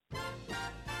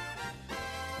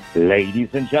Ladies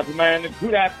and gentlemen,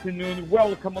 good afternoon.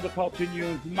 Welcome on the Culture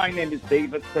News. My name is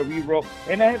David Sariro,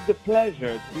 and I have the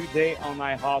pleasure today on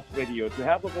iHeartRadio to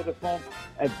have over the phone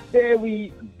a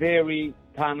very, very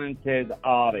talented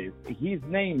artist. His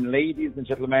name, ladies and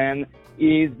gentlemen,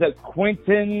 is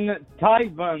Quinten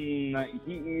Tyvon.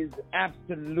 He is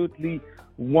absolutely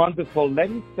wonderful.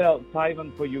 Let me spell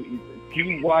Tyvon for you.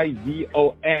 It's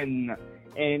Tyvon.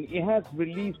 And he has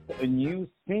released a new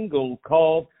single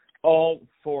called All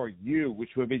For You,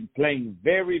 which we've been playing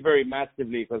very, very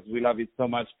massively because we love it so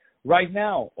much. Right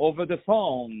now, over the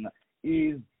phone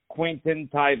is Quinten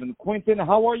Tyvon. Quinten,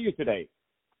 how are you today?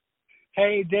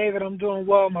 Hey, David, I'm doing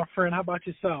well, my friend. How about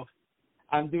yourself?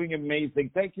 I'm doing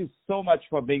amazing. Thank you so much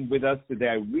for being with us today.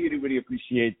 I really, really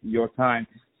appreciate your time.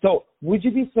 So would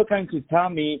you be so kind to tell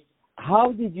me,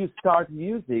 how did you start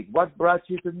music? What brought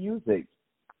you to music?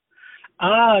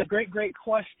 Great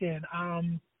question.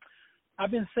 I've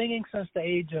been singing since the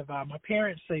age of, my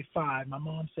parents say 5, my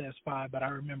mom says 5, but I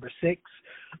remember 6.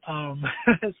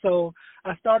 So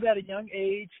I started at a young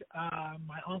age.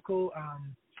 My uncle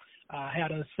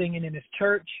had us singing in his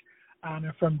church.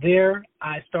 And from there,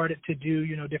 I started to do,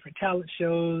 different talent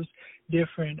shows,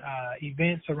 different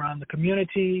events around the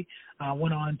community.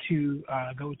 Went on to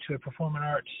go to a performing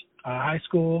arts high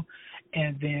school.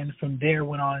 And then from there,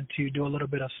 went on to do a little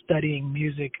bit of studying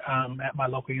music at my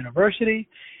local university.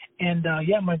 And,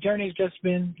 my journey has just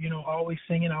been, always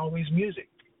singing, always music.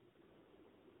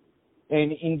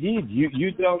 And indeed,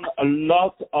 you've done a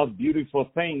lot of beautiful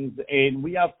things. And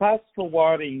we are fast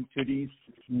forwarding to this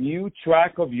new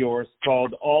track of yours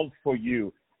called All For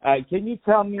You. Can you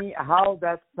tell me how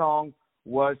that song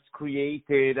was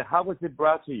created? How was it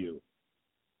brought to you?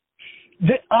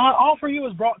 All For You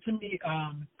was brought to me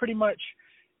pretty much.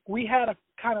 We had a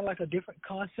kind of like a different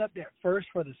concept at first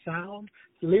for the sound.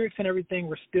 The lyrics and everything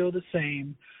were still the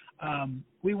same.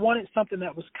 We wanted something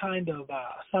that was kind of a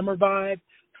summer vibe,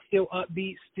 still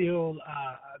upbeat, still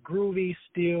groovy,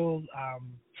 still,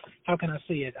 how can I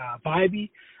say it, vibey.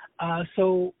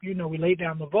 So, we laid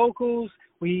down the vocals.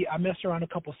 I messed around a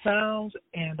couple sounds,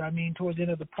 and towards the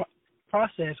end of the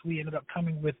process, we ended up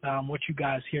coming with what you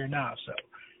guys hear now. So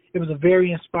it was a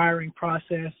very inspiring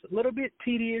process, a little bit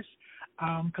tedious,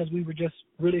 because we were just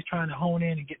really trying to hone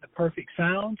in and get the perfect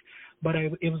sound, but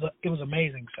it was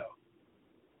amazing. So,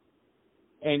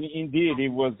 and indeed, it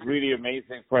was really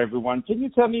amazing for everyone. Can you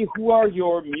tell me who are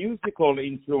your musical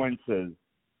influences?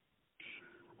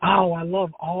 Oh, I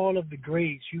love all of the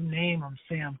greats. You name them: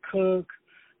 Sam Cooke,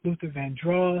 Luther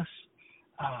Vandross,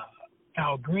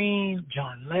 Al Green,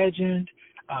 John Legend,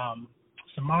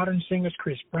 some modern singers: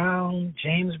 Chris Brown,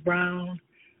 James Brown.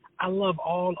 I love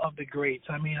all of the greats.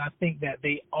 I think that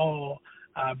they all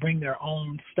bring their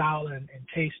own style and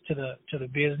taste to the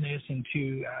business and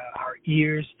to our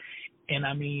ears. And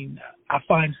I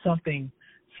find something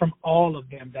from all of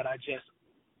them that I just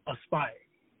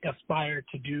aspire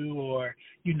to do, or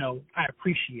I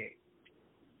appreciate.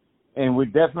 And we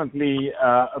definitely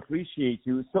appreciate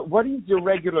you. So, what is your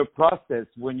regular process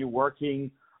when you're working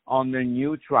on a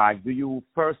new track? Do you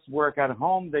first work at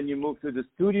home, then you move to the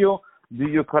studio? Do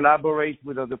you collaborate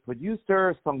with other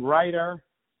producers, songwriter?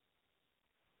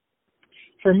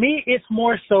 For me, it's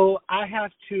more so I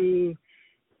have to,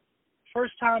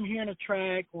 first time hearing a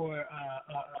track or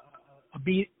a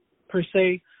beat per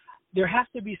se, there has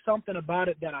to be something about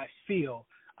it that I feel.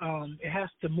 It has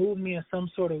to move me in some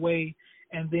sort of way.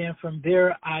 And then from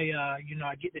there, I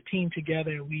get the team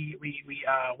together and we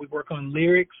work on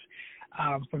lyrics.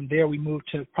 From there, we move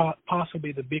to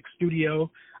possibly the big studio,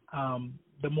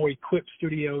 the more equipped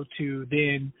studio, to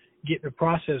then get the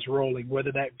process rolling,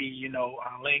 whether that be,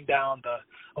 laying down the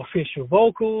official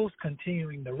vocals,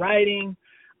 continuing the writing.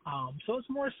 So it's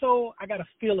more so I got to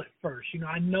feel it first.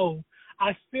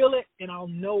 I feel it and I'll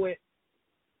know it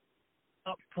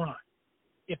up front,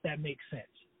 if that makes sense.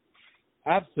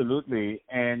 Absolutely.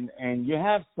 And you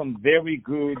have some very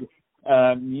good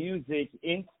music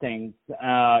instincts.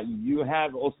 You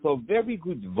have also very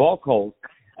good vocals.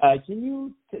 Can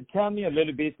you tell me a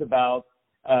little bit about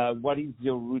what is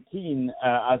your routine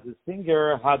as a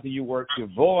singer? How do you work your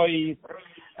voice?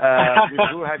 With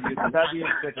who have you studied,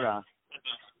 etc.?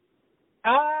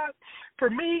 For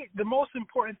me, the most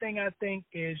important thing I think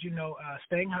is,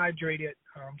 staying hydrated,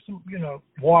 some,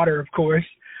 water, of course,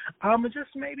 and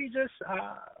just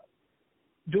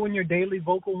doing your daily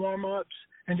vocal warm-ups,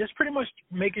 and just pretty much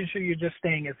making sure you're just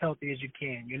staying as healthy as you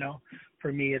can.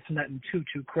 For me, it's nothing too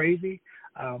crazy.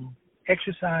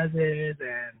 Exercises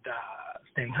and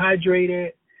staying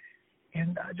hydrated,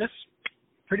 and just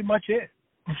pretty much it.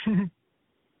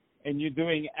 and you're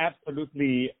doing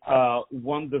absolutely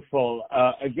wonderful.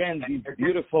 Again, this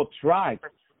beautiful track,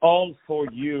 All For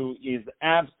You, is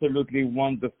absolutely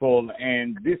wonderful,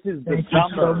 and this is the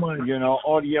summer,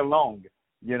 all year long,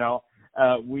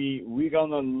 we're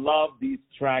gonna love this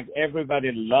track.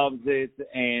 Everybody loves it,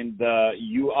 and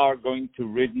you are going to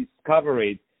rediscover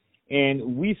it.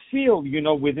 And we feel,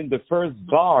 within the first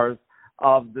bars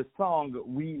of the song,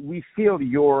 we feel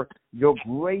your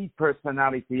great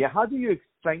personality. How do you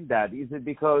explain that? Is it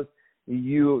because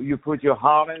you put your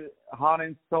heart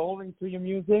and soul into your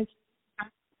music?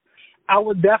 I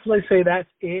would definitely say that's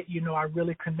it. I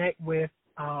really connect with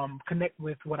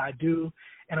what I do,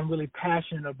 and I'm really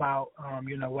passionate about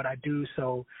what I do.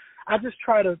 So I just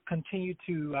try to continue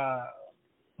to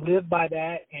live by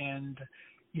that, and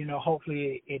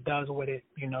hopefully it does what it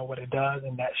does,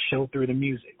 and that show through the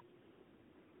music.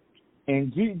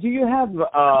 And do you have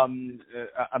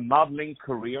a modeling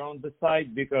career on the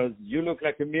side? Because you look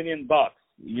like $1 million,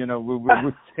 we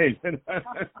would say.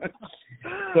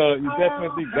 So you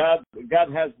definitely,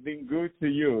 God has been good to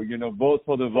you, both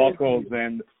for the vocals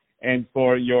and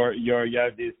for you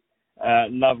have this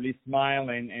lovely smile,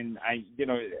 and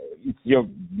it's your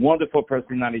wonderful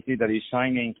personality that is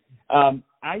shining.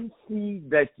 I see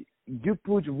that you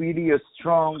put really a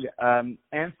strong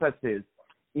emphasis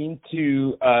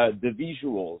into the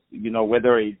visuals,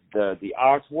 whether it's the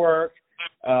artwork,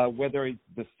 whether it's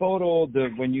the photo,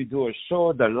 when you do a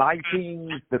show, the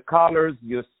lighting, the colors,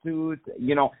 your suit,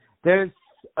 there's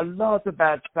a lot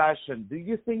about fashion. Do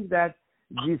you think that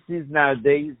this is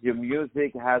nowadays your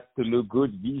music has to look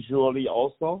good visually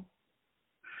also?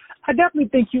 I definitely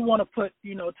think you want to put,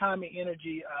 time and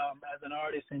energy as an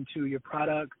artist into your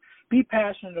product. Be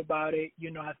passionate about it.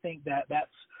 I think that's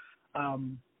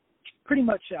pretty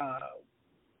much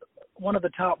one of the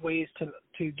top ways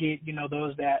to get,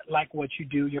 those that like what you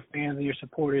do, your fans and your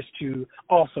supporters, to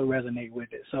also resonate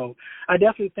with it. So I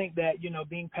definitely think that,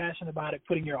 being passionate about it,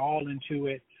 putting your all into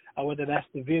it, whether that's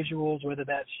the visuals, whether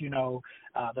that's,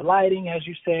 the lighting, as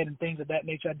you said, and things of that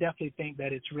nature, I definitely think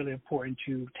that it's really important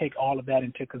to take all of that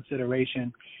into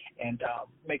consideration and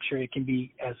make sure it can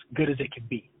be as good as it can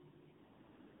be.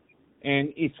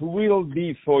 And it will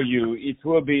be for you. It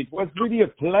will be. It was really a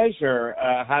pleasure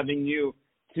having you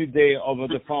today over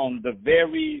the phone, the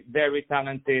very, very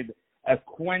talented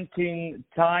Quinten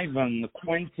Tyvon.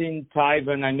 Quinten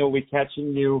Tyvon, I know we're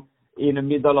catching you in the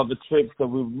middle of a trip, so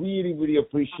we really, really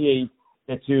appreciate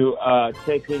that you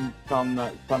taking some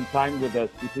time with us.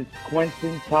 This is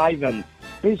Quinten Tyvon.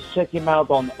 Please check him out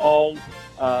on all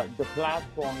the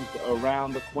platforms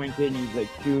around. Quinten is a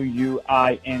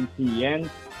Quinten,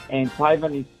 and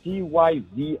Tyvon is Tyvon.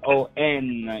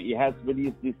 He has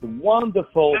released this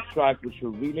wonderful track, which you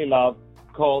really love,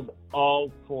 called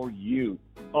All For You.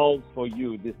 All For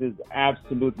You. This is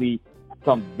absolutely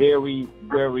some very,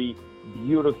 very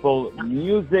beautiful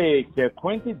music.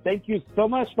 Quinten, thank you so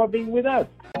much for being with us.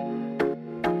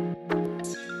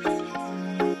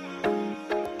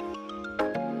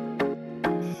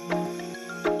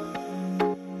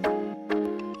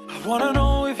 I wanna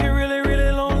know if you're really,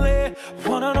 really lonely.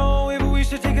 Wanna know if we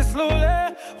should take it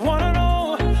slowly. Wanna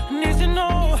know, need to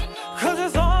know, 'cause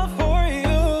it's all for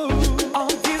you. All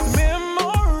these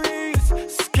memories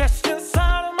sketched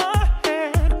inside of my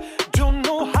head. Don't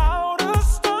know how to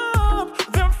stop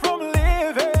them from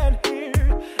living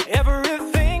here.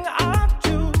 Everything I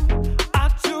do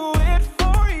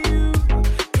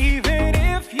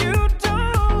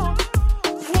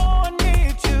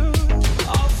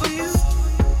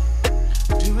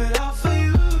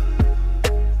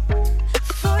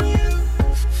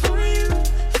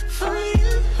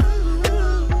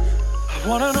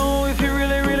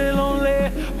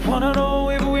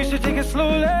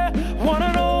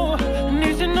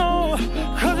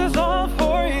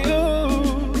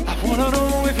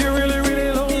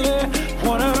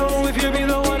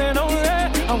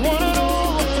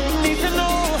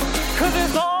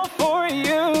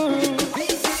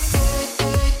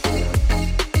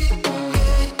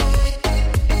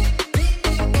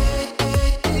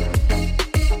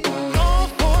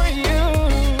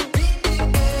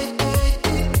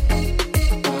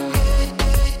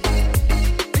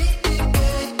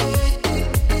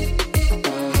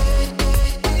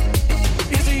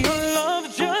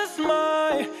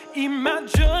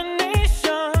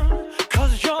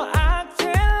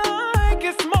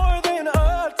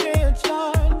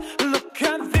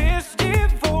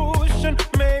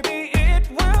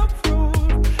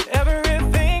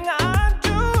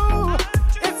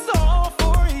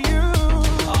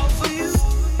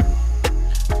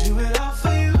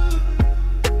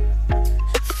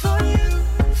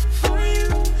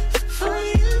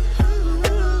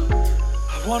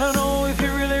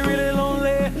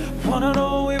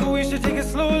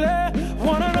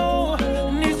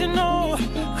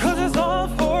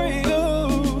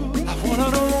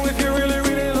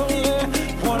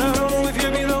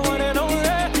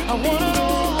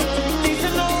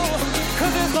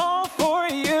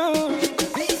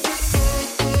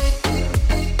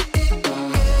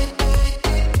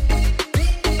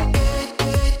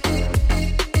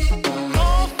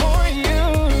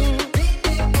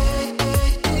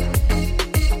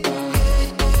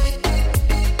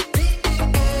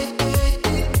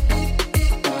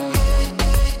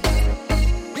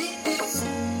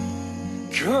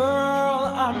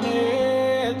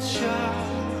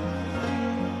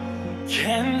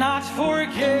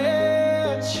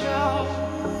Yeah, child.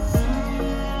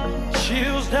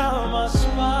 Chills down my